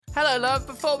Hello love,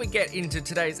 before we get into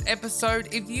today's episode,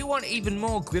 if you want even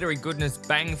more glittery goodness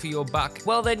bang for your buck,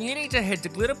 well then you need to head to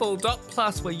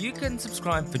glitterball.plus where you can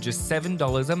subscribe for just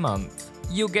 $7 a month.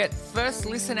 You'll get first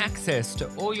listen access to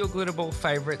all your Glitterball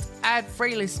favourites,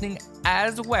 ad-free listening,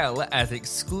 as well as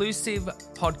exclusive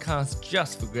podcasts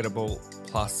just for Glitterball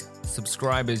Plus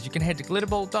subscribers. You can head to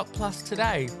glitterball.plus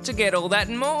today to get all that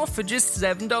and more for just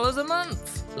 $7 a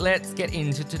month. Let's get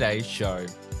into today's show.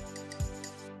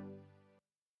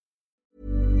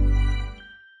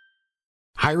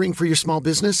 Hiring for your small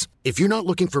business? If you're not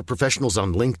looking for professionals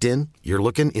on LinkedIn, you're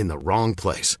looking in the wrong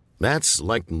place. That's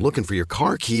like looking for your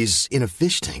car keys in a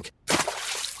fish tank.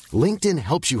 LinkedIn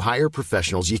helps you hire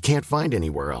professionals you can't find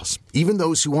anywhere else, even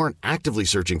those who aren't actively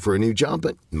searching for a new job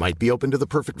but might be open to the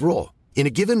perfect role. In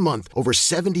a given month, over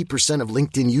 70% of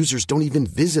LinkedIn users don't even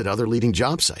visit other leading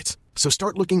job sites. So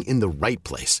start looking in the right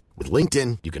place. With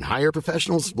LinkedIn, you can hire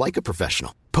professionals like a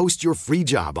professional. Post your free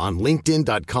job on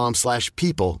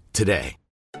linkedin.com/people today.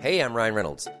 Hey, I'm Ryan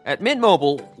Reynolds. At Mint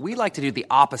Mobile, we like to do the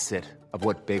opposite of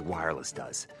what Big Wireless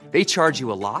does. They charge you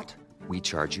a lot, we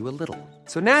charge you a little.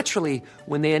 So naturally,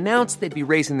 when they announced they'd be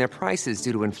raising their prices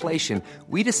due to inflation,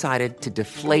 we decided to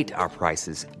deflate our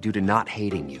prices due to not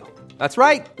hating you. That's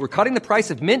right. We're cutting the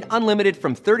price of Mint Unlimited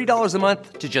from $30 a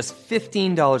month to just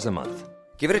 $15 a month.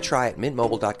 Give it a try at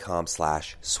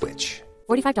mintmobile.com/switch.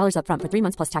 $45 up front for 3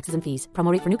 months plus taxes and fees.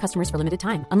 Promo rate for new customers for limited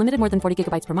time. Unlimited more than 40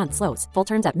 gigabytes per month. Slows full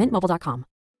terms at mintmobile.com.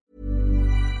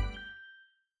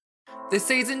 The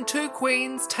Season 2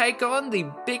 Queens take on the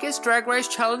biggest drag race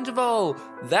challenge of all.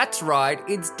 That's right,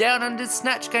 it's Down Under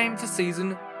Snatch Game for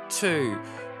Season 2.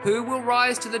 Who will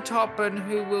rise to the top and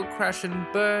who will crash and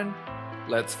burn?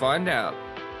 Let's find out.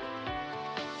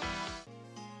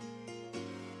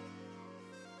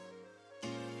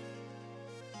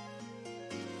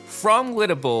 From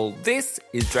Glitterball, this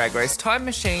is Drag Race Time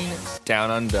Machine Down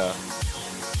Under.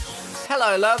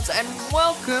 Hello loves and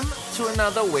welcome to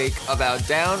another week of our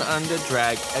Down Under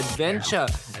drag adventure.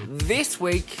 This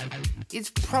week is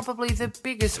probably the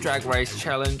biggest drag race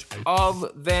challenge of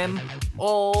them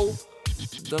all.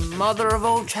 The mother of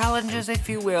all challenges, if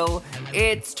you will.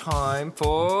 It's time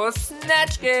for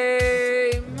Snatch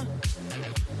Game!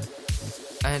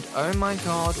 And oh my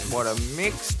god, what a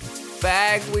mixed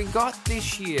bag we got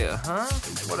this year, huh?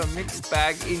 What a mixed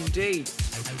bag indeed.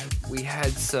 We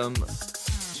had some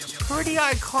pretty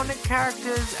iconic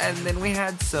characters, and then we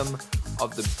had some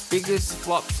of the biggest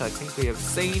flops I think we have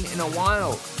seen in a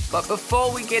while. But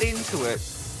before we get into it,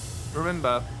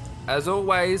 remember, as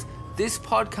always, this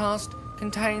podcast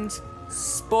contains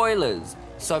spoilers.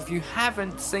 So if you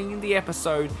haven't seen the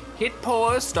episode, hit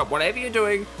pause, stop whatever you're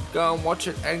doing, go and watch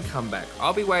it and come back.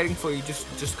 I'll be waiting for you,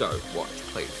 just go watch,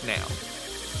 please, now.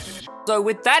 So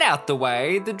with that out the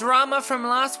way, the drama from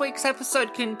last week's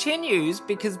episode continues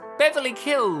because Beverly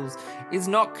Kills is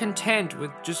not content with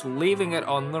just leaving it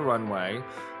on the runway.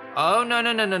 Oh, no.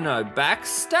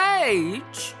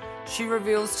 Backstage, she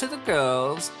reveals to the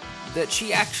girls that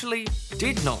she actually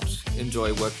did not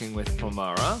enjoy working with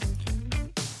Pomara.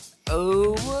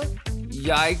 Oh,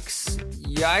 yikes.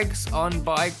 Yikes on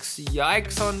bikes,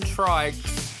 yikes on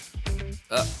trikes.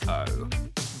 Uh-oh.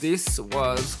 This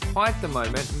was quite the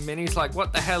moment. Minnie's like,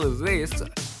 what the hell is this?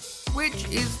 Which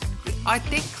is, I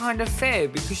think, kind of fair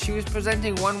because she was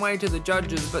presenting one way to the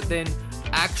judges but then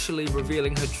actually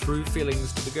revealing her true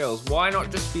feelings to the girls. Why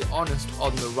not just be honest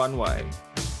on the runway?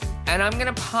 And I'm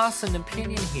going to pass an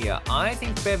opinion here. I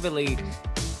think Beverly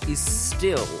is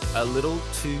still a little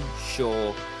too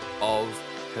sure of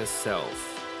herself.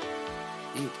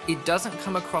 It doesn't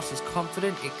come across as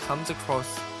confident, it comes across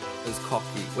as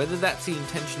cocky. Whether that's the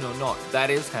intention or not, that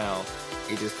is how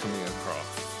it is coming across.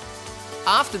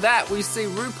 After that, we see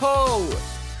RuPaul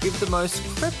give the most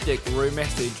cryptic Ru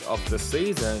message of the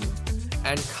season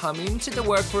and come into the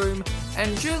workroom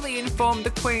and duly inform the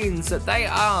queens that they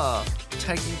are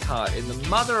taking part in the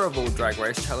mother of all drag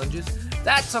race challenges.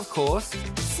 That's, of course,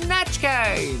 Snatch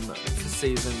Game for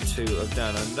Season 2 of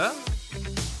Down Under,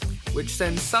 which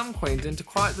sends some queens into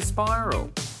quite the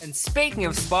spiral. And speaking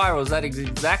of spirals, that is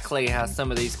exactly how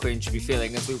some of these queens should be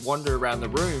feeling as we wander around the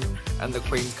room and the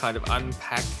queens kind of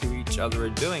unpack who each other are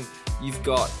doing. You've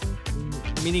got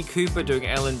Minnie Cooper doing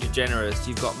Ellen DeGeneres.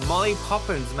 You've got Molly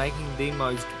Poppins making the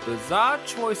most bizarre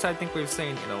choice I think we've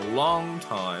seen in a long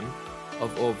time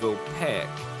of Orville Peck.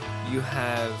 You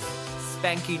have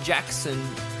Spanky Jackson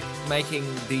making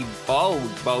the bold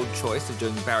choice of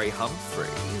doing Barry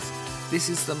Humphries. This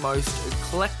is the most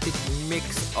eclectic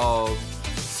mix of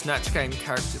Snatch Game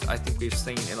characters I think we've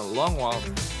seen in a long while,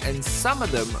 and some of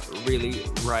them really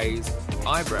raise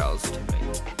eyebrows to me.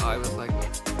 I was like,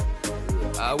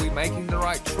 Are we making the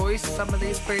right choice, some of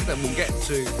these queens? And we'll get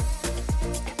to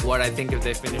what I think of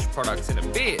their finished products in a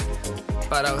bit.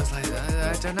 But I was like,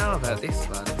 I don't know about this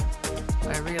one.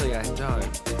 I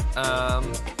don't.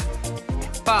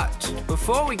 But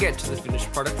before we get to the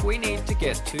finished product, we need to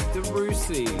get to the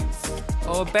Roosies.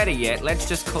 Or better yet, let's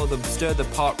just call them stir the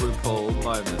pot RuPaul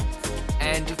moments.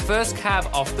 And first cab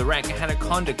off the rank,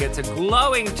 Hanaconda gets a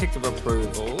glowing tick of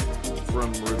approval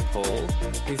from RuPaul,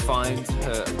 who finds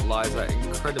her Liza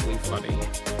incredibly funny.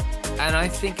 And I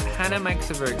think Hannah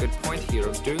makes a very good point here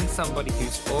of doing somebody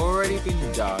who's already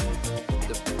been done.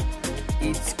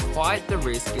 It's quite the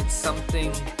risk. It's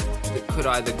something that could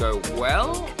either go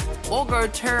well or go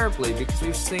terribly, because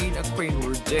we've seen a queen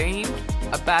redeem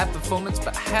a bad performance,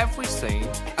 but have we seen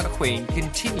a queen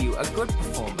continue a good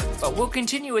performance? But we'll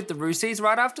continue with the Roosies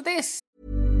right after this.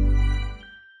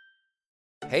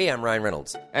 Hey, I'm Ryan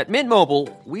Reynolds. At Mint Mobile,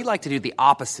 we like to do the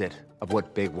opposite of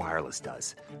what Big Wireless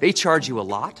does. They charge you a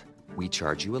lot, we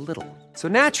charge you a little. So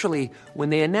naturally,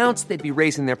 when they announced they'd be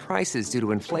raising their prices due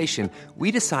to inflation,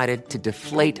 we decided to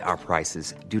deflate our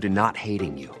prices due to not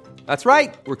hating you. That's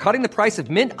right. We're cutting the price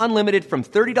of Mint Unlimited from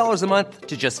 $30 a month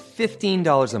to just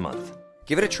 $15 a month.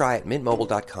 Give it a try at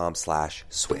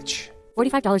mintmobile.com/switch.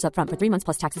 $45 up front for 3 months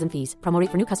plus taxes and fees. Promo rate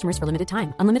for new customers for limited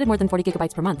time. Unlimited more than 40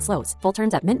 gigabytes per month slows. Full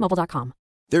terms at mintmobile.com.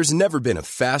 There's never been a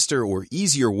faster or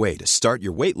easier way to start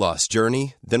your weight loss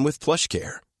journey than with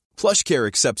PlushCare. PlushCare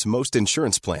accepts most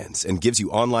insurance plans and gives you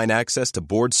online access to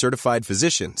board-certified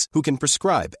physicians who can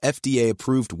prescribe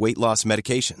FDA-approved weight loss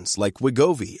medications like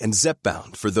Wegovy and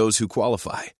Zepbound for those who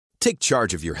qualify. Take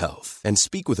charge of your health and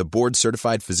speak with a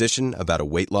board-certified physician about a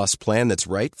weight loss plan that's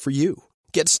right for you.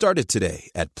 Get started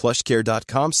today at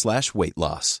plushcare.com/weight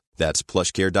loss. That's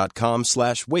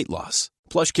plushcare.com/weight loss.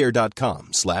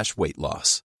 plushcare.com/weight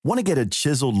loss. Want to get a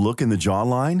chiseled look in the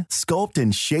jawline? Sculpt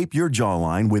and shape your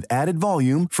jawline with added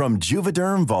volume from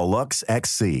Juvederm Volux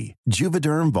XC.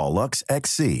 Juvederm Volux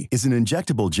XC is an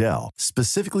injectable gel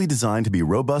specifically designed to be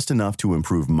robust enough to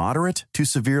improve moderate to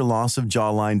severe loss of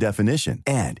jawline definition.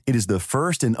 And it is the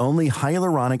first and only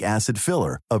hyaluronic acid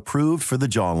filler approved for the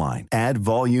jawline. Add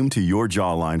volume to your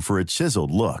jawline for a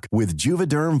chiseled look with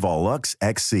Juvederm Volux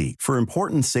XC. For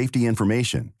important safety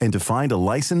information and to find a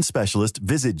licensed specialist,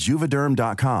 visit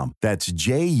Juvederm.com. That's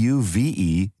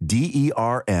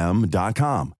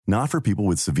Juvederm.com. Not for people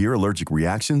with severe allergic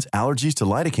reactions, allergies to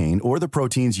lidocaine, or the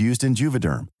proteins used in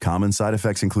Juvederm. Common side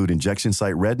effects include injection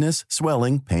site redness,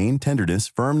 swelling, pain, tenderness,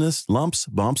 firmness, lumps,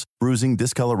 bumps, bruising,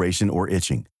 discoloration, or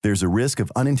itching. There's a risk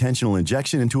of unintentional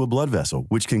injection into a blood vessel,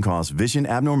 which can cause vision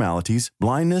abnormalities,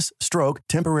 blindness, stroke,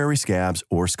 temporary scabs,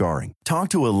 or scarring. Talk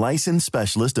to a licensed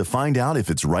specialist to find out if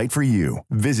it's right for you.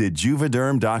 Visit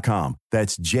Juvederm.com.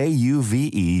 That's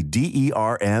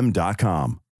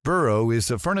Juvederm.com. Burrow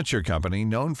is a furniture company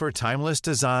known for timeless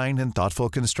design and thoughtful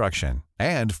construction,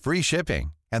 and free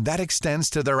shipping, and that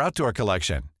extends to their outdoor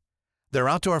collection. Their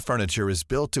outdoor furniture is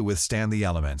built to withstand the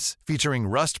elements, featuring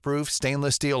rust-proof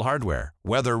stainless steel hardware,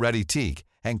 weather-ready teak,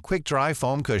 and quick-dry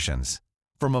foam cushions.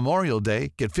 For Memorial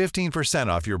Day, get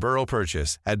 15% off your Burrow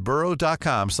purchase at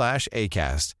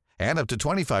burrow.com/acast, and up to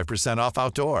 25% off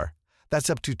outdoor.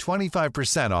 That's up to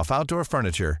 25% off outdoor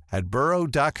furniture at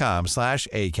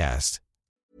burrow.com/acast.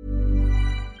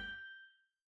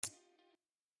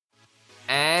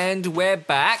 And we're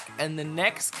back, and the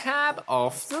next cab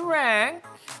off the rank,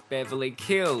 Beverly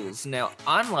Kills. Now,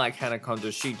 unlike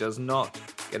Hanaconda, she does not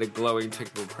get a glowing tick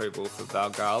of approval for Val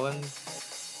Garland.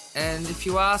 And if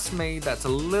you ask me, that's a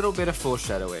little bit of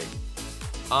foreshadowing.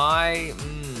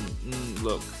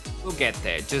 Look, we'll get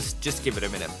there. Just give it a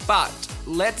minute. But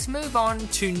let's move on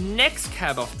to next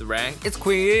cab off the rank. It's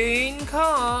Queen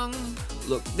Kong.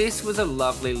 Look, this was a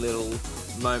lovely little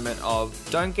moment of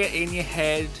don't get in your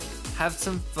head, have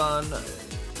some fun.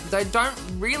 They don't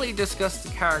really discuss the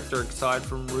character aside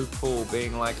from RuPaul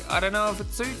being like, I don't know if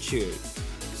it suits you.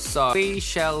 So we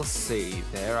shall see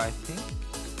there, I think.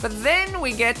 But then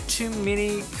we get to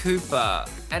Minnie Cooper.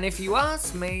 And if you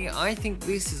ask me, I think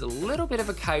this is a little bit of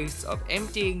a case of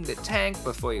emptying the tank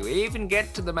before you even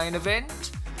get to the main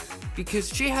event, because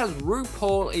she has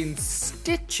RuPaul in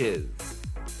stitches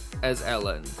as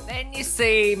Ellen. Then you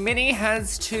see Minnie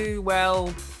has to,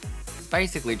 well,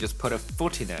 basically just put a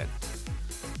foot in it.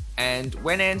 And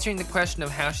when answering the question of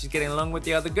how she's getting along with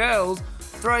the other girls,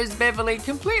 throws Beverly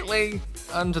completely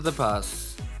under the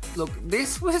bus. Look,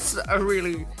 this was a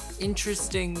really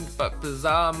interesting but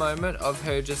bizarre moment of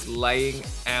her just laying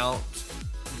out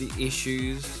the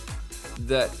issues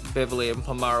that Beverly and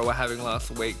Palmara were having last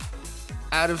week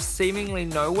out of seemingly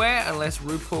nowhere, unless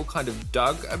RuPaul kind of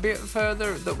dug a bit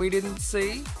further that we didn't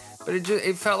see. but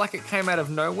it felt like it came out of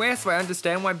nowhere, so I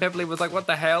understand why Beverly was like, what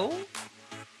the hell?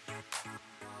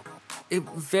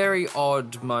 Very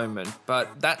odd moment,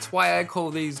 but that's why I call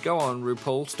these go on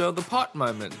RuPaul Stir the Pot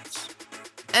moments.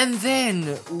 And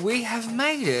then we have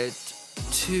made it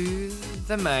to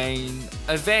the main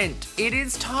event. It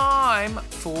is time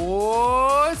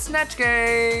for Snatch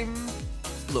Game.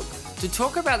 Look, to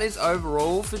talk about this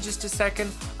overall for just a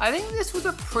second, I think this was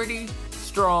a pretty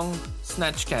strong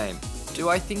Snatch Game. Do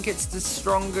I think it's the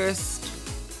strongest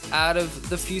out of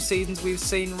the few seasons we've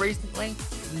seen recently?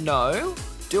 No.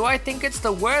 Do I think it's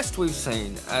the worst we've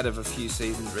seen out of a few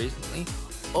seasons recently?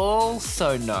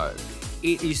 Also no.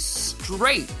 It is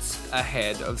straight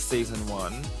ahead of season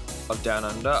 1 of Down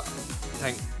Under.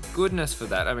 Thank goodness for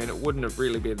that. I mean, it wouldn't have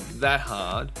really been that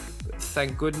hard, but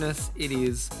thank goodness it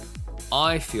is,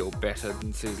 I feel, better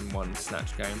than season 1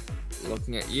 Snatch Game.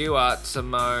 Looking at you, Art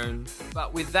Simone.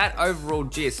 But with that overall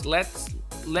gist,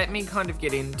 let me kind of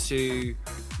get into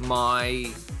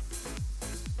my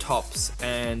tops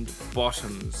and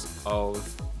bottoms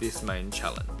of this main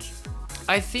challenge.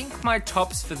 I think my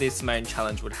tops for this main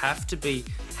challenge would have to be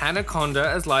Hannah Conda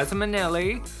as Liza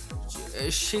Minnelli.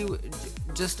 She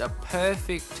just a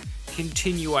perfect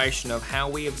continuation of how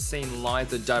we have seen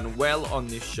Liza done well on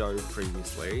this show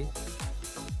previously.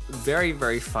 Very,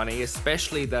 very funny,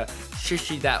 especially the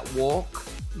Shishi That Walk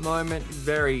moment.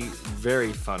 Very,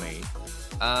 very funny.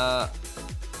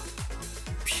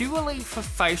 Purely for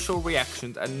facial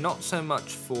reactions and not so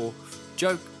much for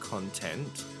joke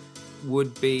content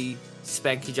would be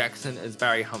Spanky Jackson as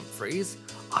Barry Humphries.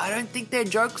 I don't think their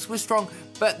jokes were strong,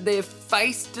 but their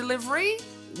face delivery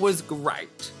was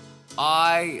great.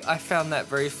 I found that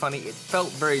very funny. It felt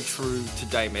very true to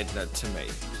Dame Edna to me,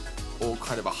 or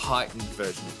kind of a heightened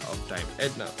version of Dame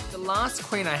Edna. The last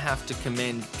queen I have to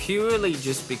commend purely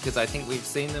just because I think we've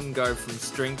seen them go from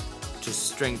strength to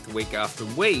strength week after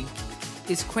week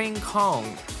is Queen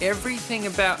Kong. Everything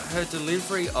about her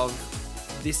delivery of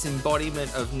this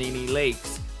embodiment of Nene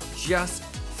Leakes just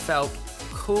felt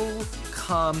cool,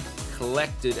 calm,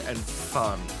 collected, and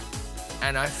fun.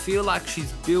 And I feel like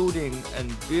she's building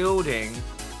and building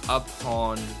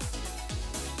upon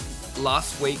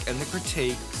last week and the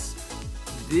critiques.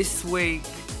 This week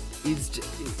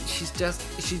she's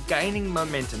gaining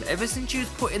momentum. Ever since she was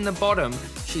put in the bottom,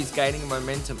 she's gaining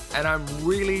momentum, and I'm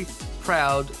really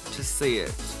proud to see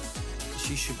it.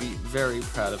 She should be very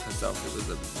proud of herself. It was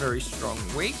a very strong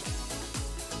week.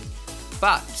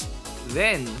 But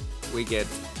then we get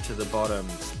to the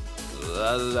bottoms.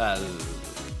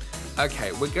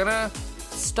 Okay, we're gonna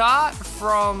start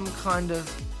from kind of,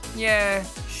 yeah,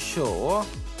 sure,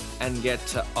 and get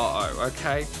to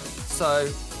okay? So,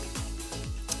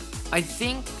 I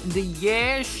think the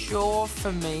yeah, sure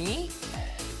for me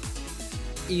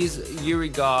is Yuri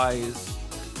Guy's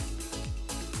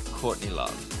Courtney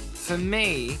Love. For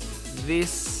me,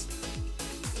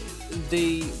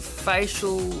 the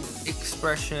facial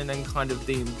expression and kind of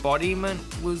the embodiment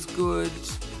was good,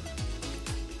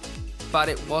 but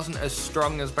it wasn't as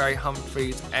strong as Barry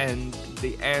Humphries, and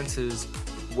the answers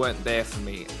weren't there for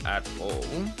me at all.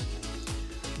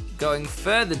 Going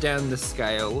further down the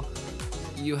scale,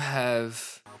 you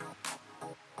have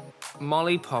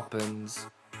Molly Poppins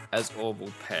as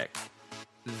Orville Peck.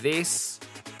 This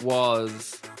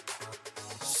was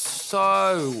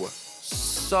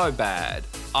so bad.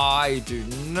 I do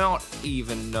not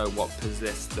even know what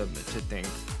possessed them to think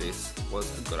this was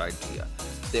a good idea.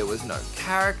 There was no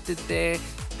character there.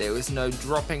 There was no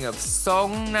dropping of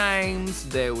song names.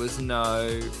 There was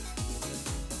no...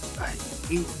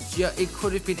 It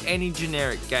could have been any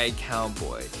generic gay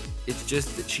cowboy. It's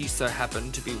just that she so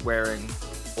happened to be wearing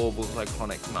Orville's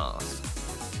iconic mask.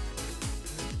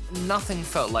 Nothing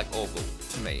felt like Orville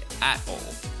to me at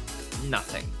all.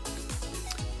 Nothing.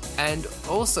 And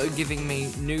also giving me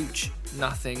Nooch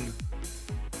nothing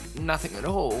at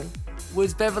all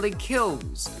was Beverly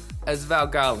Kills as Val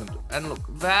Garland. And look,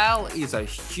 Val is a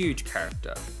huge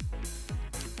character.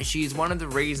 She's one of the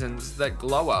reasons that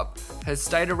Glow Up has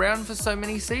stayed around for so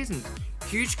many seasons.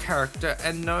 Huge character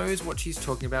and knows what she's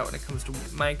talking about when it comes to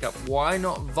makeup. Why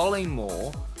not volley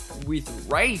more with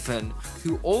Raven,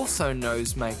 who also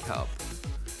knows makeup?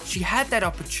 She had that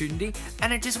opportunity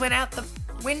and it just went out the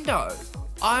window.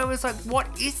 I was like, what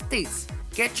is this?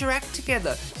 Get your act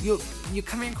together. You're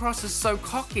coming across as so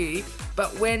cocky,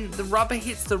 but when the rubber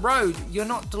hits the road, you're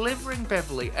not delivering,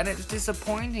 Beverly, and it's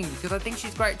disappointing because I think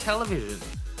she's great television.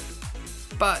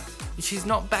 But she's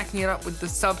not backing it up with the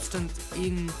substance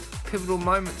in pivotal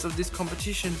moments of this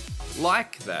competition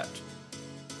like that.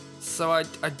 So I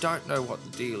don't know what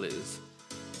the deal is.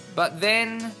 But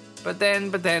then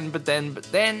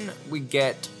we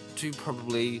get to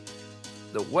probably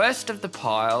the worst of the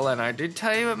pile, and I did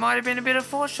tell you it might have been a bit of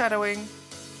foreshadowing.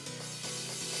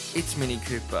 It's Mini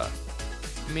Cooper.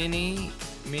 Mini.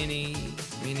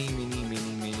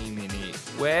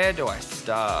 Where do I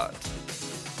start?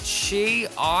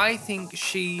 I think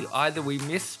either we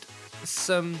missed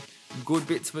some good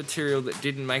bits of material that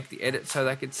didn't make the edit so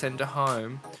they could send her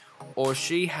home, or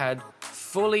she had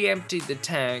fully emptied the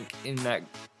tank in that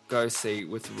go see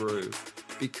with Rue,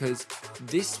 because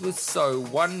this was so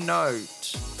one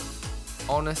note.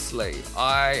 Honestly,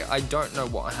 I don't know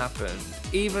what happened.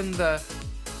 Even the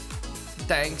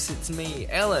thanks it's me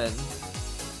Ellen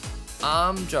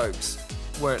arm jokes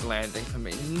weren't landing for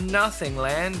me. Nothing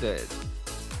landed.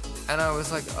 And I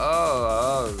was like,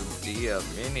 oh dear,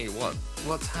 Minnie,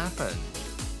 what's happened?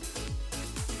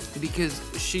 Because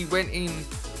she went in,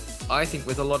 I think,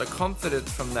 with a lot of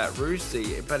confidence from that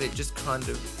Roosie, but it just kind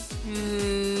of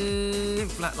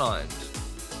flatlined.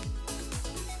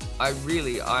 I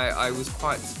was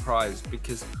quite surprised,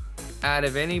 because out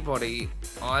of anybody,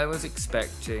 I was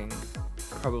expecting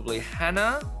probably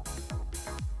Hannah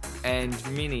and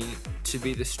Minnie to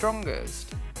be the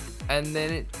strongest. And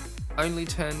then it only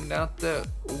turned out that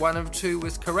one of two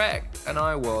was correct, and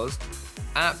I was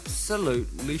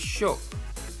absolutely shook.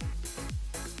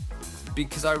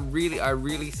 Because I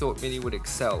really thought Minnie would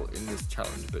excel in this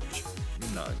challenge, but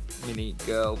no, Minnie,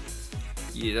 girl,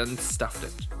 you done stuffed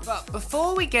it. But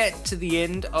before we get to the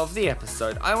end of the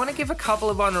episode, I want to give a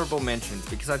couple of honourable mentions,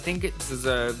 because I think it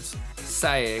deserves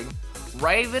saying.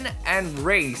 Raven and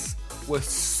Reese were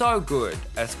so good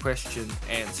as question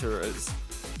answerers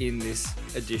in this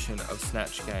edition of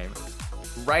Snatch Game.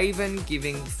 Raven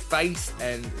giving face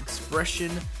and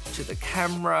expression to the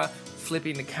camera,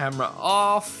 flipping the camera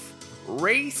off.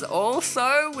 Reese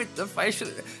also with the facial.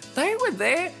 They were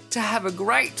there to have a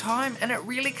great time, and it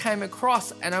really came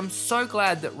across, and I'm so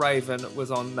glad that Raven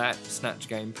was on that Snatch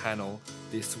Game panel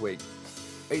this week.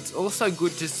 It's also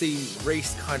good to see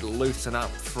Reese kind of loosen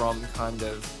up from kind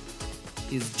of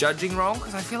his judging role,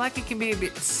 because I feel like it can be a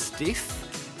bit stiff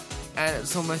and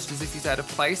it's almost as if he's out of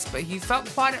place, but he felt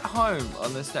quite at home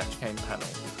on the Snatch Game panel.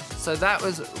 So that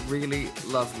was really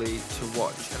lovely to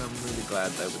watch, and I'm really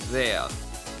glad they were there.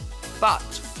 But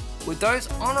with those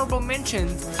honourable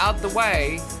mentions out the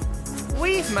way,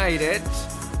 we've made it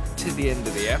to the end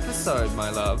of the episode, my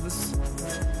loves.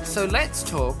 So let's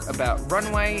talk about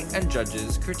runway and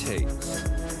judges' critiques.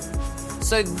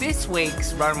 So this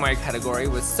week's runway category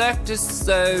was Cirque du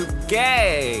So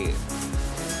Gay.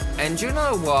 And you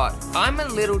know what? I'm a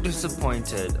little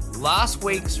disappointed. Last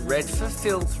week's Red for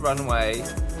Filth runway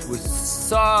was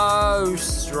so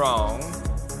strong,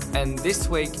 and this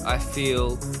week I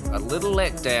feel a little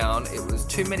let down. It was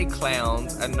too many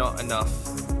clowns and not enough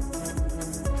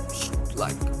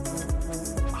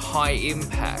high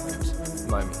impact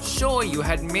moments. Sure, you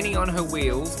had Minnie on her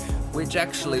wheels, which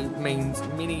actually means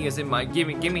Minnie is in my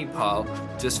gimme pile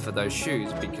just for those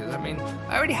shoes, because I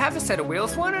already have a set of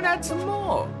wheels, why not add some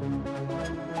more?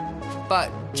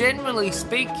 But generally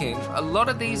speaking, a lot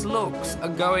of these looks are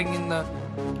going in the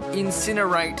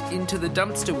incinerate into the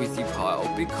dumpster with you pile,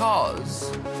 because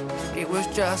it was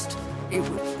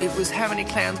how many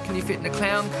clowns can you fit in a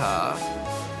clown car,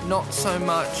 not so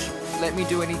much let me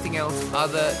do anything else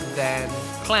other than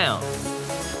clowns.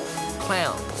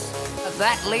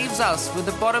 That leaves us with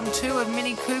the bottom two of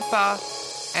Mini Cooper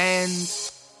and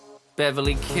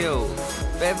Beverly Kills.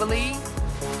 Beverly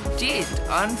did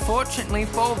unfortunately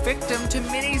fall victim to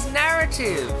Minnie's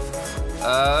narrative.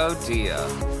 Oh dear.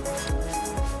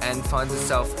 And finds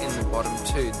herself in the bottom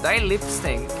two. They lip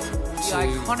sync to the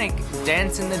iconic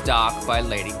Dance in the Dark by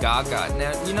Lady Gaga.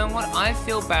 Now, you know what? I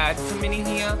feel bad for Minnie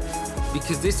here,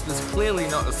 because this was clearly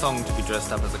not a song to be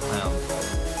dressed up as a clown for.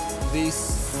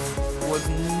 This was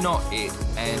not it,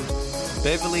 and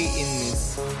Beverly in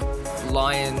this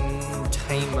lion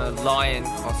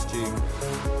costume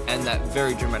and that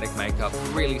very dramatic makeup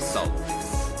really sold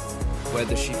this,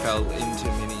 whether she fell into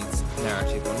Minnie's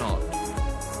narrative or not.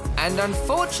 And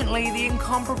unfortunately, the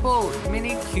incomparable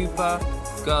Mini Cooper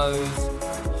goes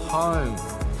home.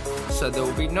 So there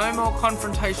will be no more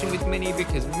confrontation with Minnie,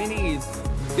 because Minnie is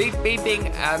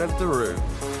beeping out of the room.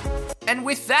 And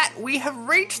with that, we have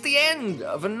reached the end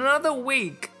of another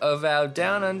week of our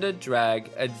Down Under Drag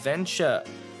adventure.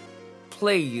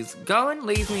 Please go and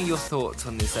leave me your thoughts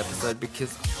on this episode,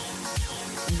 because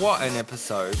what an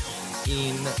episode,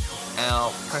 in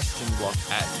our question block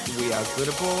at We Are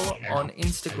Glitterball on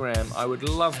Instagram. I would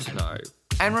love to know.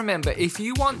 And remember, if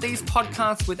you want these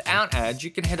podcasts without ads,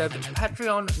 you can head over to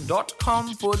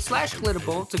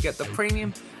patreon.com/glitterball to get the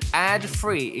premium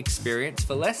ad-free experience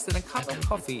for less than a cup of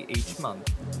coffee each month.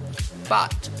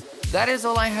 But that is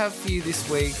all I have for you this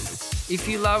week. If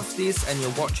you love this and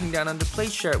you're watching Down Under,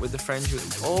 please share it with a friend who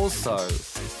is also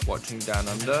watching Down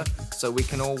Under so we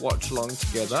can all watch along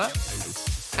together.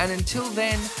 And until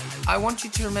then, I want you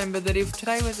to remember that if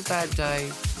today was a bad day,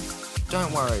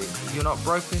 don't worry, you're not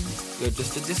broken, you're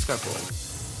just a disco ball.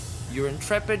 Your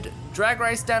intrepid Drag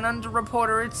Race Down Under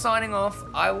reporter is signing off.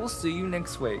 I will see you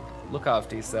next week. Look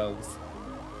after yourselves.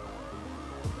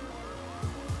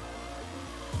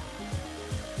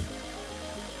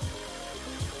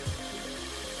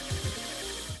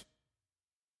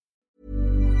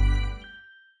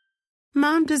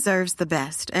 Mom deserves the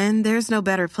best, and there's no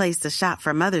better place to shop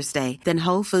for Mother's Day than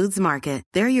Whole Foods Market.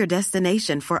 They're your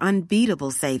destination for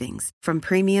unbeatable savings, from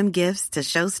premium gifts to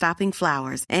show-stopping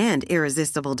flowers and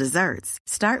irresistible desserts.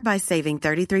 Start by saving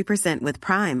 33% with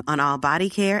Prime on all body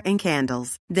care and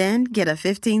candles. Then get a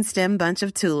 15-stem bunch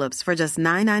of tulips for just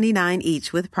 $9.99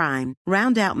 each with Prime.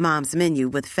 Round out Mom's menu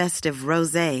with festive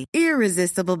rosé,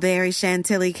 irresistible berry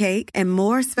chantilly cake, and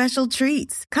more special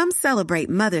treats. Come celebrate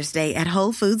Mother's Day at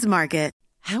Whole Foods Market.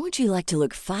 How would you like to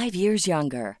look 5 years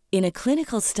younger? In a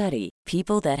clinical study,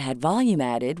 people that had volume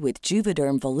added with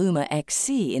Juvederm Voluma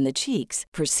XC in the cheeks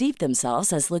perceived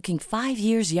themselves as looking 5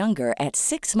 years younger at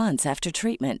 6 months after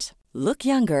treatment. Look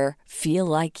younger, feel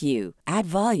like you. Add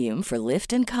volume for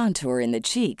lift and contour in the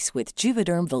cheeks with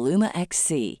Juvederm Voluma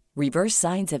XC. Reverse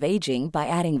signs of aging by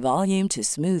adding volume to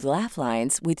smooth laugh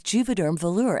lines with Juvederm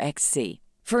Volure XC.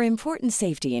 For important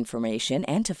safety information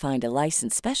and to find a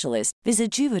licensed specialist,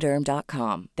 visit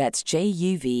Juvederm.com. That's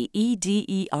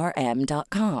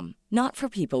JUVEDERM.com. Not for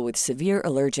people with severe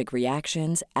allergic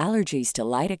reactions, allergies to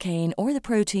lidocaine, or the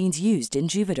proteins used in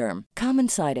Juvederm. Common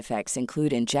side effects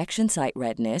include injection site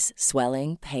redness,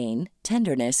 swelling, pain,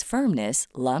 tenderness, firmness,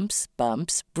 lumps,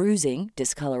 bumps, bruising,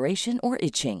 discoloration, or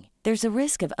itching. There's a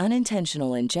risk of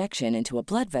unintentional injection into a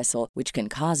blood vessel, which can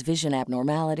cause vision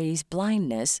abnormalities,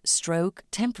 blindness, stroke,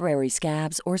 temporary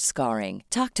scabs, or scarring.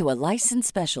 Talk to a licensed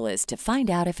specialist to find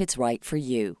out if it's right for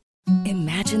you.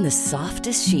 Imagine the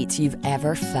softest sheets you've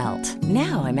ever felt.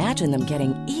 Now imagine them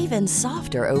getting even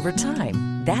softer over time.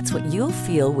 That's what you'll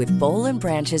feel with Boll &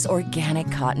 Branch's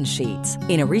organic cotton sheets.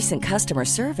 In a recent customer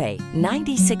survey,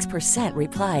 96%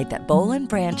 replied that Boll &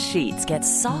 Branch sheets get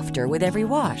softer with every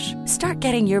wash. Start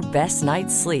getting your best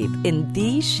night's sleep in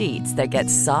these sheets that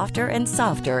get softer and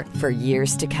softer for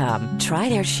years to come. Try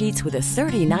their sheets with a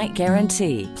 30-night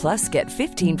guarantee. Plus, get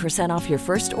 15% off your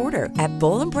first order at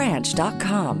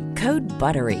bollandbranch.com. Code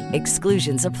BUTTERY.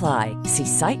 Exclusions apply. See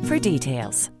site for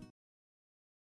details.